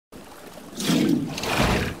Hey,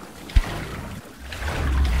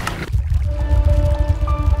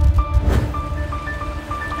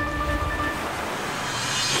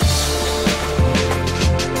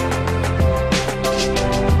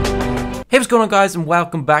 what's going on, guys, and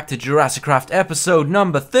welcome back to Jurassic Craft episode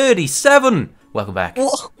number 37. Welcome back.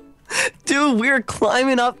 Whoa. Dude, we're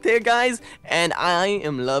climbing up there, guys, and I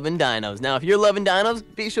am loving dinos. Now, if you're loving dinos,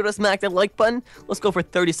 be sure to smack that like button. Let's go for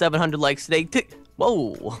 3,700 likes today.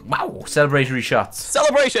 Whoa. Wow, celebratory shots.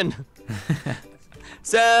 Celebration.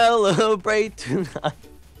 Celebrate tonight.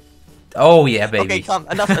 Oh, yeah, baby. Okay, come.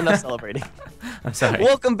 Enough celebrating. I'm sorry.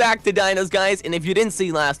 Welcome back to Dinos, guys, and if you didn't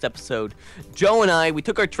see last episode, Joe and I, we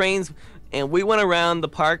took our trains and we went around the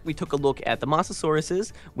park. We took a look at the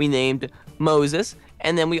Mosasauruses. We named Moses,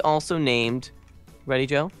 and then we also named... Ready,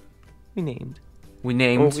 Joe? We named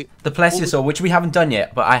the Plesiosaur, which we haven't done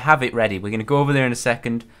yet, but I have it ready. We're going to go over there in a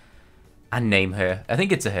second and name her. I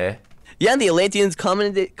think it's a her. Yeah, the Atlanteans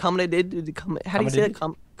commented. How do you say it?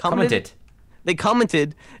 Commented. They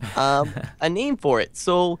commented a name for it.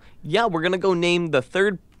 So, yeah, we're going to go name the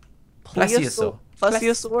third Plesiosaur.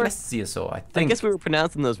 Plesiosaur, I think. I guess we were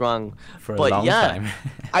pronouncing those wrong. For a long time.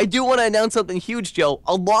 I do want to announce something huge, Joe.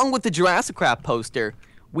 Along with the Jurassic Craft poster,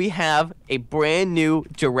 we have a brand new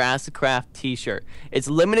Jurassic Craft t-shirt. It's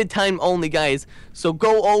limited time only, guys. So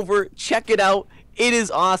go over, check it out. It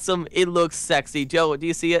is awesome. It looks sexy. Joe, do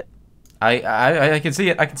you see it? I can see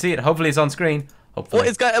it. I can see it. Hopefully it's on screen. Hopefully. Well,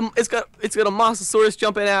 it's got a Mosasaurus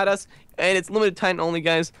jumping at us, and it's limited time only,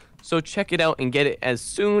 guys. So check it out and get it as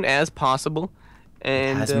soon as possible.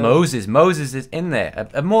 And it has Moses. Moses is in there.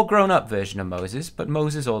 A more grown-up version of Moses, but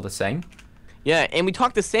Moses all the same. Yeah, and we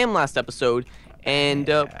talked to Sam last episode, and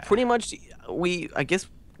pretty much I guess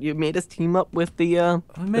you made us team up with the.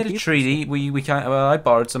 We made a treaty. We can't. Well, I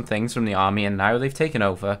borrowed some things from the army, and now they've taken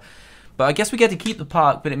over. But I guess we get to keep the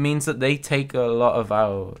park, but it means that they take a lot of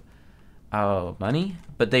our money,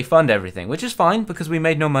 but they fund everything, which is fine because we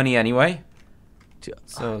made no money anyway.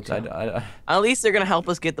 So at least they're gonna help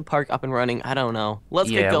us get the park up and running. I don't know.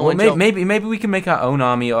 Let's get going. Well, maybe we can make our own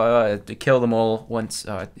army or to kill them all once.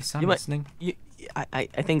 Is Sam listening? I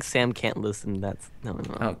think Sam can't listen. That's no.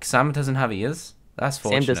 Oh, Sam doesn't have ears. That's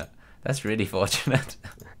fortunate. That's really fortunate.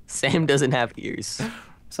 Sam doesn't have ears.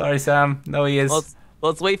 Sorry, Sam. No ears.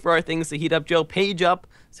 Let's wait for our things to heat up, Joe. Page up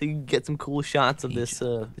so you can get some cool shots of this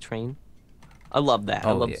the train. I love that.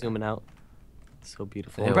 I love zooming out. It's so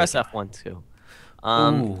beautiful. And press F1 too.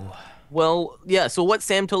 Well, yeah. So what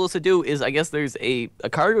Sam told us to do is, I guess there's a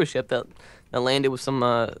cargo ship that landed with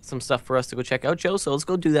some stuff for us to go check out, Joe. So let's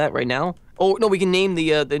go do that right now. Oh no, we can name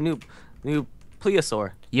the new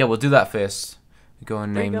Plesiosaur. Yeah, we'll do that first. Go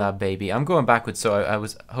and name that baby. I'm going backwards, so I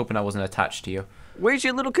was hoping I wasn't attached to you. Where's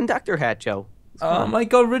your little conductor hat, Joe? I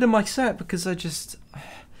got rid of my set because I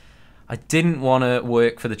didn't want to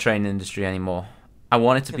work for the train industry anymore. I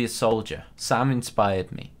wanted to be a soldier. Sam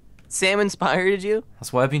inspired me. Sam inspired you?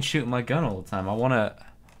 That's why I've been shooting my gun all the time. I want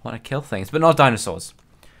to kill things, but not dinosaurs.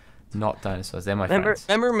 Not dinosaurs. They're my friends.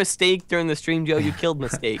 Remember Mistake during the stream, Joe? You killed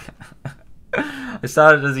Mistake. I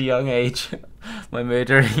started as a young age, my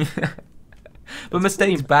murdering. But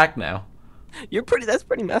Mistake's back now. That's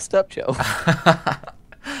pretty messed up, Joe.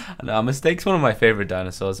 No, Mistake's one of my favorite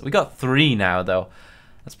dinosaurs. We got 3 now, though.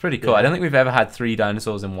 That's pretty cool. Yeah. I don't think we've ever had 3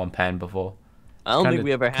 dinosaurs in one pen before. I don't think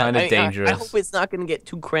we ever had. Kind of dangerous. I hope it's not going to get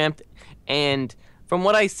too cramped. And from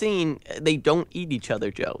what I've seen, they don't eat each other,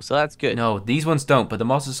 Joe. So that's good. No, these ones don't, but the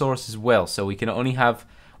Mosasauruses will. So we can only have...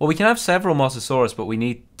 Well, we can have several Mosasaurus, but we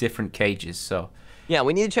need different cages, so... Yeah,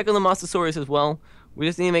 we need to check on the Mosasaurus as well. We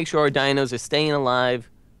just need to make sure our dinos are staying alive.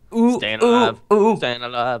 Staying alive.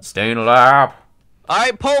 All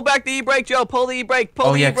right, pull back the e-brake, Joe. Pull the e-brake.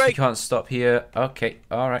 Pull the e-brake. Oh, yeah, you can't stop here. Okay,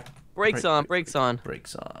 all right. Brakes on. Brakes on.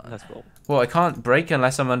 Let's roll. Well, I can't brake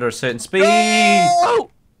unless I'm under a certain speed.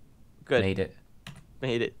 Go! Good.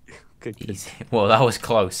 Made it. Good. Easy. Well, that was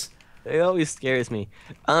close. It always scares me.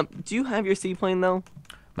 Do you have your seaplane, though?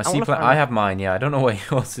 My seaplane? I have mine, yeah. I don't know why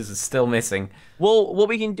yours is still missing. Well, what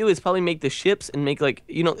we can do is probably make the ships and make, like,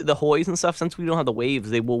 the hoys and stuff. Since we don't have the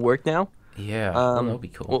waves, they will work now. Yeah, that'll be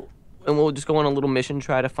cool. We'll just go on a little mission,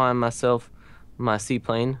 try to find myself my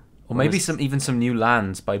seaplane. Or maybe even some new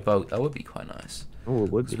lands by boat. That would be quite nice. Oh,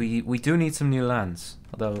 it would be. We do need some new lands.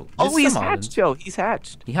 Although he's hatched, Joe. He's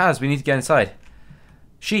hatched. He has. We need to get inside.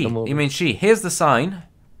 You mean she. Here's the sign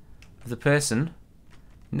of the person.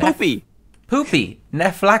 Poopy.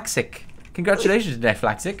 Neflaxic. Congratulations,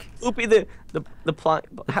 Neflaxic. Poopy the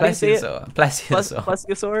how do you say it? Plesiosaur.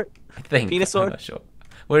 Plesiosaur? I think. Venusaur? I'm not sure.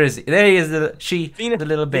 Where is he? There he is, the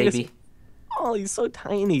little baby. Oh, he's so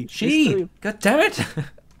tiny. God damn it.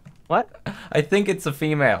 What? I think it's a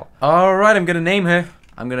female. All right, I'm gonna name her.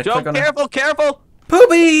 I'm gonna Joe, click on careful, careful!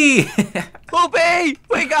 Poopy. Poopy!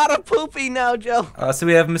 We got a Poopy now, Joe. So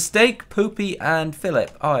we have Mistake, Poopy, and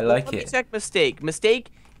Philip. Oh, I like Let me it. check Mistake.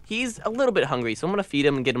 Mistake, he's a little bit hungry, so I'm gonna feed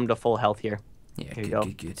him and get him to full health here. Yeah, Here you good, go.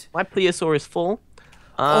 good, good. My plesiosaur is full.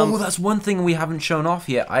 Oh, that's one thing we haven't shown off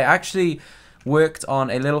yet. I actually worked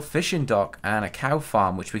on a little fishing dock and a cow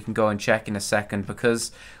farm, which we can go and check in a second,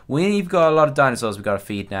 because we've got a lot of dinosaurs we've got to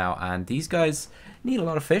feed now, and these guys need a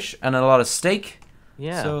lot of fish and a lot of steak.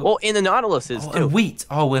 Yeah. So, well, in the Nautiluses too. and wheat.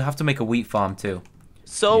 Oh, we'll have to make a wheat farm too.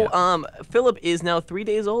 So, Yeah. Philip is now 3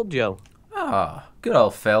 days old, Joe. Ah, good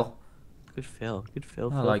old Phil. Good Phil. Good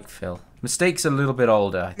Phil. I like Phil. Mistake's a little bit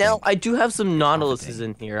older, I Now, think. I do have some Nautiluses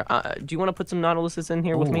in here. Do you want to put some Nautiluses in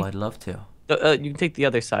here with me? I'd love to. You can take the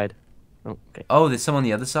other side. Oh, okay. Oh, there's some on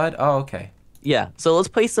the other side? Oh, okay. Yeah. So let's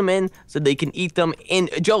place them in so they can eat them.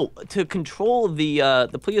 And Joe, to control the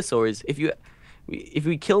plesiosaurs, if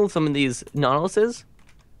we kill some of these Nautiluses,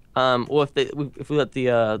 or if we let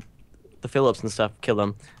the Phillips and stuff kill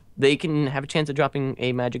them, they can have a chance of dropping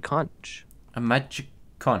a magic conch. A magic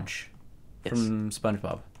conch Yes. from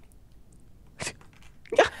SpongeBob.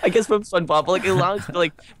 Yeah, I guess from SpongeBob, like it allows you to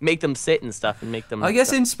like make them sit and stuff and make them. I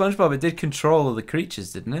guess in SpongeBob it did control the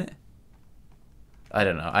creatures, didn't it? I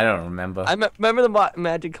don't know. I don't remember. I remember the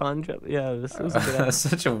magic concept. Yeah, this was a good episode. That's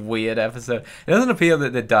such a weird episode. It doesn't appear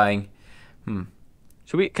that they're dying.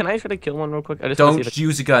 Should we? Can I try to kill one real quick? I just wanna see Don't if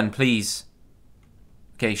use a gun, please.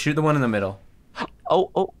 Okay, shoot the one in the middle.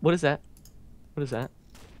 Oh, what is that? What is that?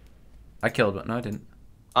 I killed one. No, I didn't.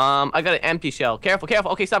 I got an empty shell. Careful,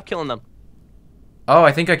 careful. Okay, stop killing them. Oh,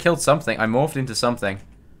 I think I killed something. I morphed into something.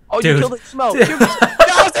 Oh, Dude. you killed the Nemo.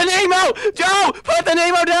 Joe, the Nemo! Joe, put the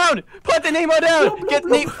Nemo down! Put the Nemo down! Get the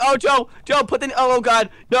Nemo. Oh, Joe, put the. Oh, God.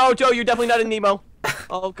 No, Joe, you're definitely not a Nemo.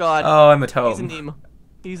 Oh, God. Oh, I'm at home. He's a Nemo.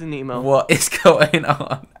 He's a Nemo. What is going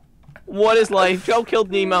on? What is life? Joe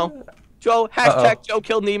killed Nemo. Joe, hashtag Joe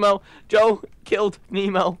killed Nemo. Joe killed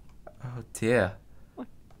Nemo. Oh, dear.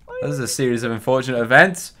 This is a series of unfortunate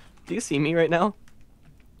events. Do you see me right now?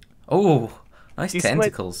 Oh, nice You see my-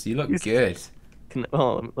 tentacles. You look you see- good.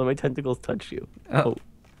 Let my tentacles touch you. Oh.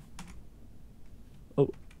 Oh.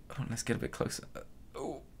 Oh, let's get a bit closer.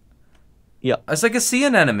 Oh. Yeah. It's like a sea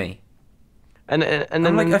anemone. And then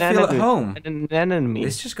I'm like, I feel at home. And an enemy.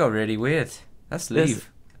 This just got really weird. Let's This-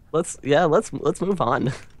 leave. Let's move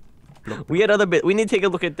on. We had other bit. We need to take a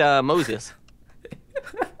look at Moses.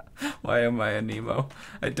 Why am I a Nemo?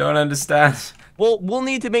 I don't understand. Well, we'll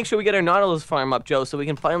need to make sure we get our Nautilus farm up, Joe, so we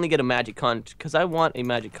can finally get a magic conch. Cause I want a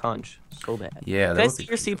magic conch so bad. Yeah, Can that I would see be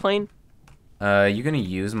your seaplane? You gonna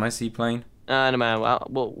use my seaplane? No man.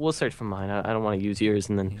 We'll search for mine. I don't want to use yours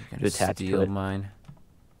and then You're get gonna attached to steal it. mine.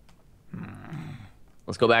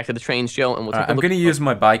 Let's go back to the trains, Joe, and we'll take Alright, a I'm look. gonna use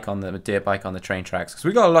my bike on the dirt bike on the train tracks because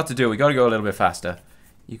we got a lot to do. We gotta go a little bit faster.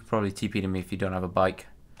 You could probably TP to me if you don't have a bike,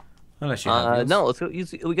 unless you have yours. No, let's go.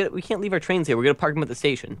 We can't leave our trains here. We're gonna park them at the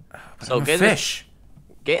station. But So I'm a get fish.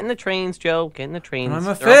 Get in the trains, Joe. Get in the trains. I'm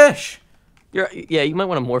a They're all- fish. Yeah, you might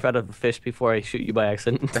want to morph out of a fish before I shoot you by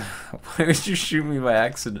accident. Why would you shoot me by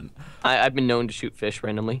accident? I've been known to shoot fish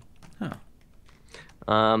randomly. Huh.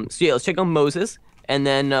 So yeah, let's check on Moses, and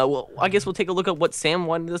then I guess we'll take a look at what Sam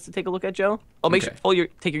wanted us to take a look at, Joe. Oh, make Okay. sure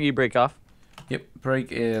take your e-brake off, Yep,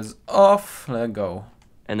 brake is off. Let go.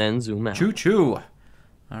 and then zoom out. Choo choo.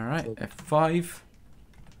 All right, F5.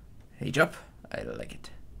 Page up. I like it.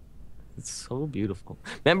 It's so beautiful.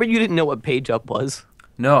 Remember, you didn't know what page up was.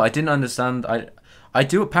 No, I didn't understand. I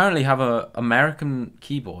do apparently have a American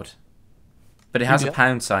keyboard, but it has a Yeah.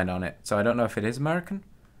 pound sign on it, so I don't know if it is American.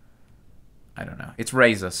 I don't know. It's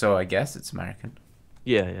Razer, so I guess it's American.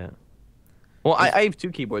 Yeah. Well, I have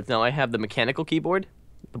two keyboards now. I have the mechanical keyboard,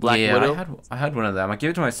 the Black yeah, Widow. I had one of them. I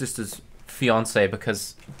gave it to my sister's fiance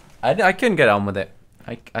because I couldn't get on with it.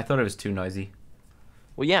 I thought it was too noisy.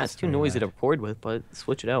 Well, yeah, it's too very noisy bad. to record with, but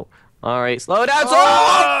switch it out. All right, slow down.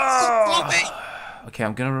 Okay,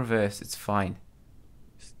 I'm gonna reverse. It's fine.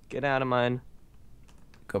 Get out of mine.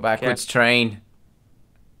 Go backwards, train.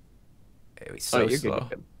 It was so All right, you're slow. good. You're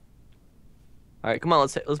good. All right, come on.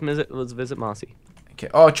 Let's visit Mossy. Okay.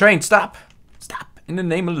 Oh, train, stop! Stop! In the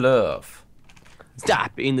name of love.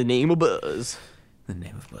 Stop in the name of Buzz. In the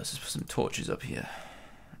name of love. Let's put some torches up here.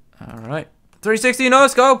 All right. 360 no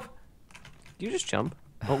scope. Did you just jump?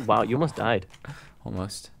 Oh wow, you almost died.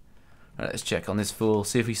 Almost. All right, let's check on this fool.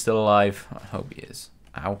 See if he's still alive. I hope he is.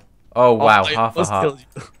 Ow. Oh wow, I half a almost heart. killed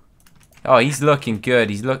you. Oh, he's looking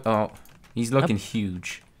good. He's looking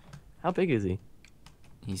huge. How big is he?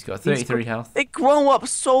 He's got 33 health. They grow up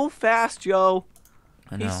so fast, Joe.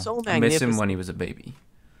 I know. He's so I miss him magnificent. when he was a baby.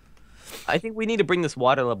 I think we need to bring this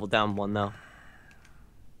water level down one though.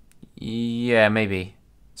 Yeah, maybe.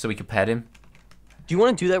 So we could pet him. Do you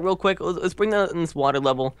want to do that real quick? Let's bring that in this water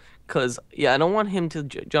level, cause yeah, I don't want him to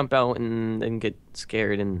jump out and get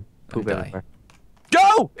scared and poop die. everywhere.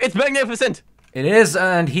 Go! It's magnificent. It is,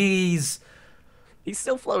 and he's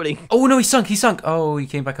still floating. Oh no, he sunk. He sunk. Oh, he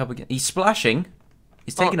came back up again. He's splashing.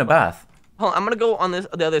 He's taking a bath. Hold on, I'm gonna go on the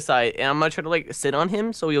other side, and I'm gonna try to like sit on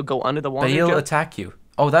him so he'll go under the water. But he'll Joe. attack you.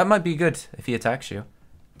 Oh, that might be good if he attacks you.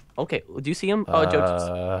 Okay, do you see him? Oh,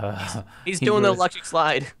 Joe, he's doing the electric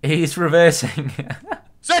slide. He's reversing.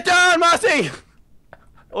 Sit down, Marcy!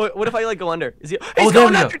 Oh, what if I like go under? Is he? Oh, there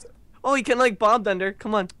we go. Oh, he can like bob under.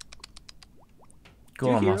 Come on.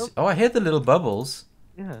 Go on, Mossy. Oh, I hear the little bubbles.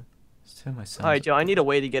 Yeah. Let's turn my sound. All right, Joe. I need a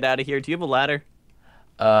way to get out of here. Do you have a ladder?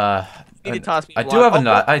 You need to toss me. I do have a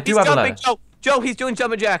ladder. I do have a ladder. Joe, he's doing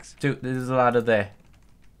jumping jacks. Dude, there's a ladder there.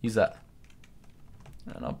 Use that.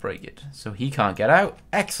 And I'll break it. So he can't get out.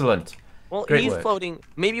 Excellent. Well, Great he's work. floating.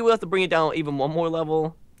 Maybe we'll have to bring it down even one more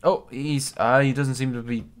level. Oh, he doesn't seem to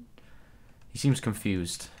be. He seems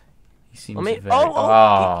confused. He seems Well, very.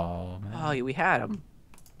 man. Man. We had him.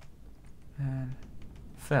 Man.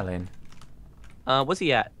 Fell in. What's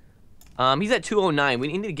he at? He's at 209. We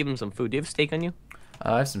need to give him some food. Do you have steak on you?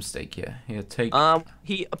 I have some steak here. Here, take.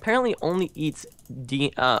 He apparently only eats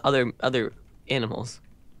other animals.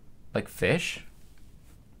 Like fish?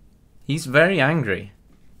 He's very angry.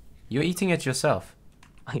 You're eating it yourself.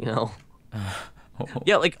 I know.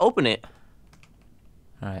 Yeah, like open it.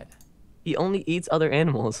 Alright. He only eats other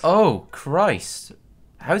animals. Oh, Christ.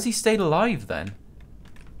 How's he stayed alive then?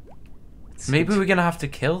 Maybe we're gonna have to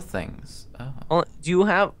kill things. Oh. Do you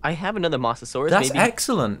have? I have another Mosasaurus. That's maybe.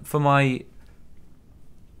 excellent for my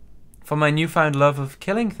newfound love of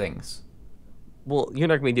killing things. Well, you're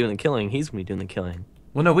not gonna be doing the killing. He's gonna be doing the killing.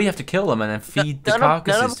 Well, no, we have to kill them and then feed the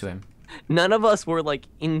carcasses to him. None of us were like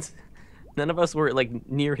None of us were like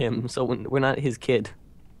near him, so we're not his kid.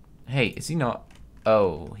 Hey, is he not?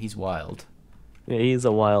 Oh, he's wild. Yeah, he's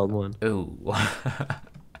a wild one. Ooh.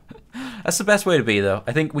 That's the best way to be, though.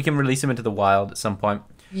 I think we can release him into the wild at some point.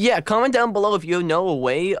 Yeah, comment down below if you know a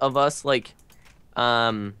way of us like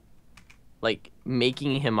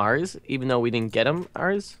making him ours, even though we didn't get him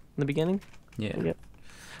ours in the beginning. Yeah.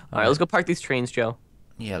 All right, let's go park these trains, Joe.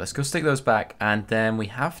 Yeah, let's go stick those back, and then we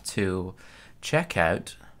have to check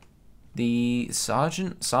out the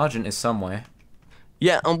sergeant. Sergeant is somewhere.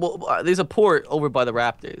 Yeah, well, there's a port over by the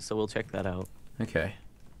Raptors, so we'll check that out. Okay.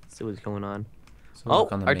 See what's going on. So we'll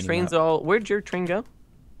on our trains are all... Where'd your train go?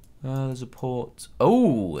 There's a port.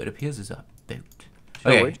 Oh, it appears there's a boat.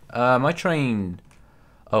 Okay, my train...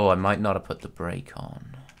 Oh, I might not have put the brake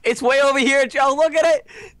on. It's way over here, Joe. Look at it.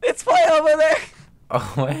 It's way over there.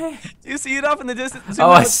 Oh, where? Do you see it off in the distance? Oh,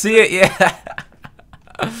 I see it, yeah.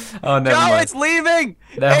 Oh, never mind. Joe, it's leaving.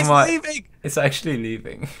 Never mind. Leaving. It's actually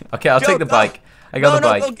leaving. Okay, I'll take the bike. I got the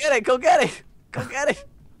bike. No, go get it. Go get it. Go get it.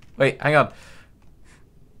 Wait, hang on.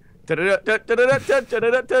 Hey,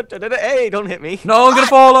 don't hit me. No, I'm gonna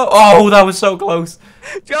fall out. Oh, that was so close.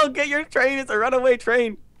 Joe, get your train. It's a runaway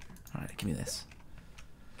train. All right, give me this.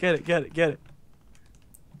 Get it.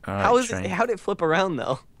 All right, how did it flip around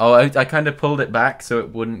though? Oh, I kind of pulled it back so it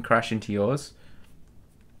wouldn't crash into yours.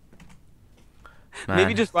 Man.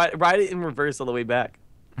 Maybe just ride it in reverse all the way back.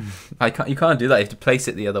 You can't do that. You have to place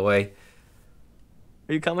it the other way.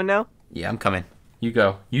 Are you coming now? Yeah, I'm coming. You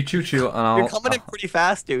go. You choo-choo, and I'll... You're coming in pretty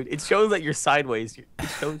fast, dude. It shows that you're sideways.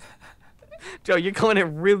 Joe, you're coming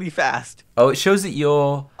in really fast. Oh, it shows that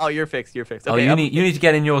you're... Oh, you're fixed. Okay, oh, you need to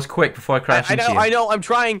get in yours quick before I crash into you. I know. I'm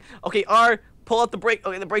trying. Okay, R, pull out the brake.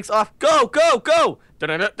 Okay, the brake's off. Go! Oh,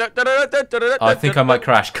 I think I might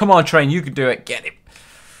crash. Come on, train. You can do it. Get him.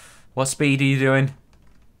 What speed are you doing?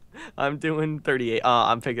 I'm doing 38.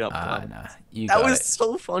 I'm picking up. Nah, that was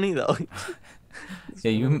so funny though.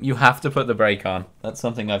 Yeah, you have to put the brake on. That's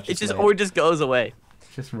something I've just. Or it just goes away. It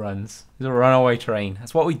just runs. It's a runaway train.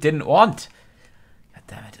 That's what we didn't want. God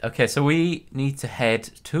damn it. Okay, so we need to head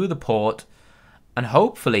to the port, and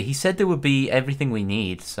hopefully, he said there would be everything we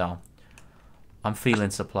need. So, I'm feeling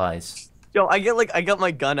supplies. Yo, I got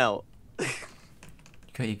my gun out. You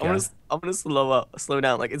got your gun. I'm gonna slow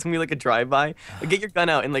down. Like it's gonna be like a drive-by. Like, get your gun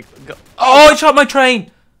out and like go. Oh, I shot my train.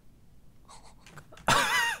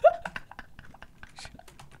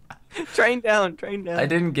 Train down. I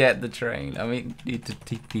didn't get the train. I mean, need to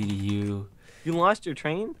TP to you. You lost your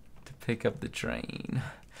train? To pick up the train.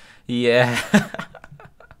 Yeah.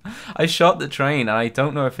 I shot the train, and I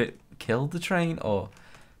don't know if it killed the train or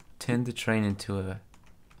turned the train into a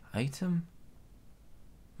item.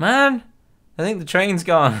 Man, I think the train's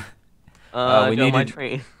gone. We Joe, my needed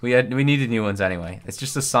train. we needed new ones anyway. It's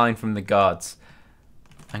just a sign from the gods.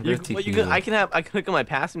 I'm gonna Well, TP you. I can hook up my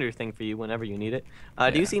passenger thing for you whenever you need it. Do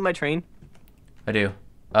you Yeah. see my train? I do.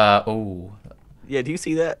 Oh. Yeah, do you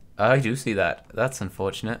see that? I do see that. That's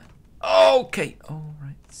unfortunate. Okay. All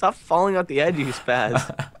right. Stop falling off the edge, you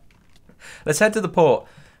spaz. Let's head to the port.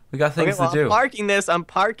 We got things Okay, well, to do. I'm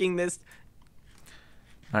parking this.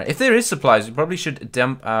 All right. If there is supplies, we probably should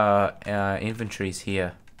dump our inventories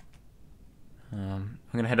here. I'm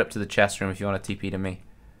gonna head up to the chest room if you want to TP to me.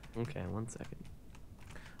 Okay, 1 second.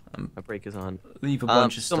 My brake is on. Leave a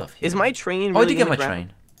bunch of so stuff here. Is my train really Oh, I did get in my the ground?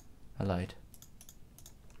 train. I lied.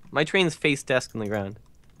 My train's face desk in the ground.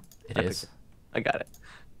 It I is. I got it.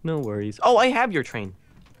 No worries. Oh, I have your train.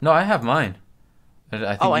 No, I have mine. I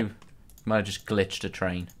think Oh, you might have just glitched a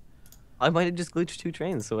train. I might have just glitched 2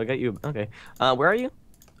 trains, so I got you. Okay. Where are you?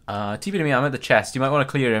 TP to me, I'm at the chest. You might want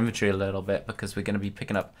to clear your inventory a little bit because we're going to be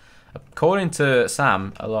picking up, according to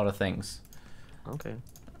Sam, a lot of things. Okay.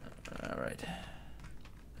 Alright.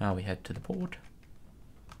 Now we head to the port.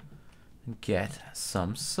 And get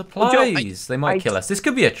some supplies. Joe, they might kill us. This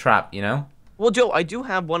could be a trap, you know? Well, Joe, I do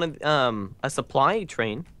have one of a supply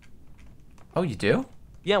train. Oh, you do?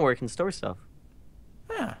 Yeah, where I can store stuff.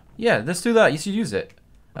 Yeah, let's do that. You should use it.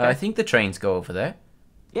 Okay. I think the trains go over there.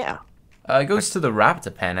 Yeah, It goes to the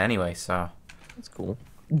raptor pen anyway, so... that's cool.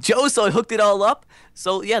 Joe, so I hooked it all up.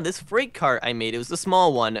 So yeah, this freight cart I made, it was a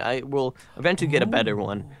small one. I will eventually get a better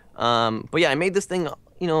one. But yeah, I made this thing,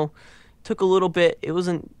 you know, took a little bit. It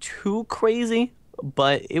wasn't too crazy,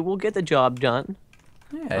 but it will get the job done.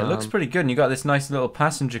 Yeah, it looks pretty good. And you got this nice little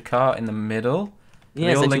passenger car in the middle. Yeah,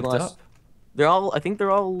 They all since you linked lost- up. I think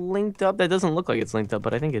they're all linked up. That doesn't look like it's linked up,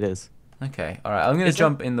 but I think it is. Okay, alright. I'm going to Is it?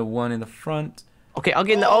 jump in the one in the front. Okay, I'll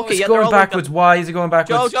get in the. Oh, Okay, it's yeah, they're going all linked backwards. up. Why is it going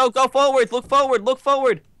backwards? Joe, go forward. Look forward. Look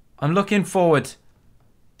forward. I'm looking forward.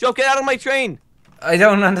 Joe, get out of my train. I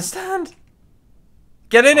don't understand.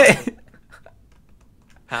 Get in it.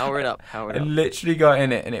 Power it up. Power I it up. literally got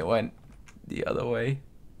in it and it went the other way.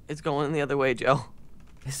 It's going the other way, Joe.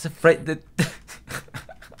 It's afraid that.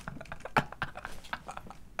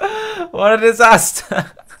 What a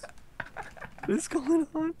disaster. What's going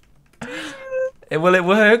on? Well, it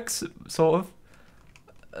works, sort of.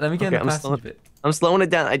 Let me get in the I'm passenger bit. I'm slowing it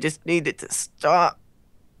down. I just need it to stop.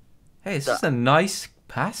 Hey, it's just a nice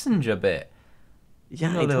passenger bit.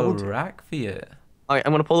 Yeah, A I little told you. rack for you. All right,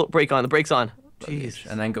 I'm gonna pull the brake on. The brake's on. Jeez.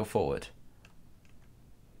 And then go forward.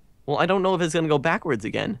 Well, I don't know if it's gonna go backwards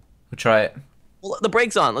again. We'll try it. Well, the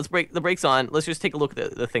brake's on. The brake's on. Let's just take a look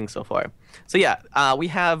at the thing so far. So yeah, we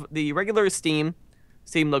have the regular steam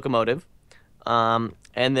locomotive, and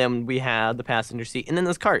then we have the passenger seat, and then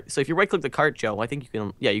this cart. So if you right-click the cart, Joe, I think you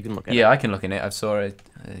can. Yeah, you can look at it. Yeah, I can look in it. I saw it.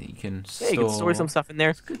 You can store. Yeah, you can store some stuff in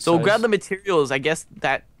there. good So we'll grab size. the materials, I guess,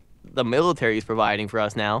 that the military is providing for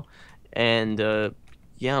us now, and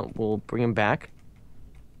yeah, we'll bring them back.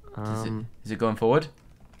 Is it going forward?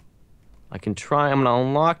 I can try. I'm gonna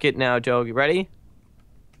unlock it now, Joe. You ready?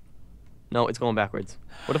 No, it's going backwards.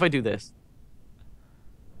 What if I do this?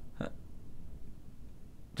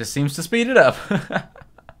 Just seems to speed it up.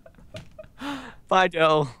 Bye,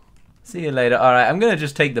 Joe. See you later. All right, I'm gonna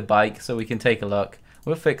just take the bike so we can take a look.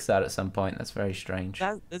 We'll fix that at some point. That's very strange.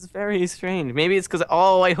 That's very strange. Maybe it's because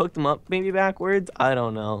I hooked them up maybe backwards. I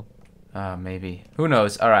don't know. Maybe. Who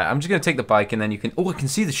knows? All right, I'm just gonna take the bike and then you can. Oh, I can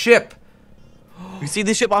see the ship. You see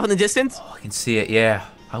the ship off in the distance? Oh, I can see it. Yeah.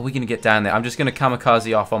 How are we gonna get down there? I'm just gonna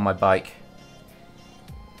kamikaze off on my bike.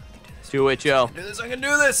 Do it, Joe. I can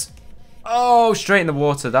do this. Oh, straight in the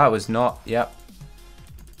water. That was not. Yep.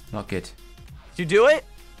 Not good. Did you do it?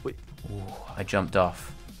 Wait. Ooh, I jumped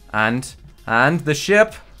off. And the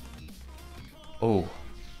ship. Oh,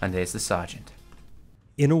 and there's the sergeant.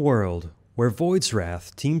 In a world where Void's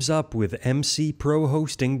Wrath teams up with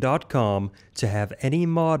mcprohosting.com to have any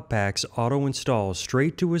mod packs auto-install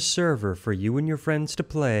straight to a server for you and your friends to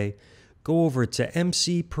play, go over to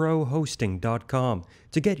mcprohosting.com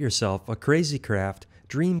to get yourself a Crazy Craft,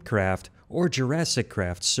 Dreamcraft, or Jurassic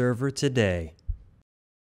Craft server today.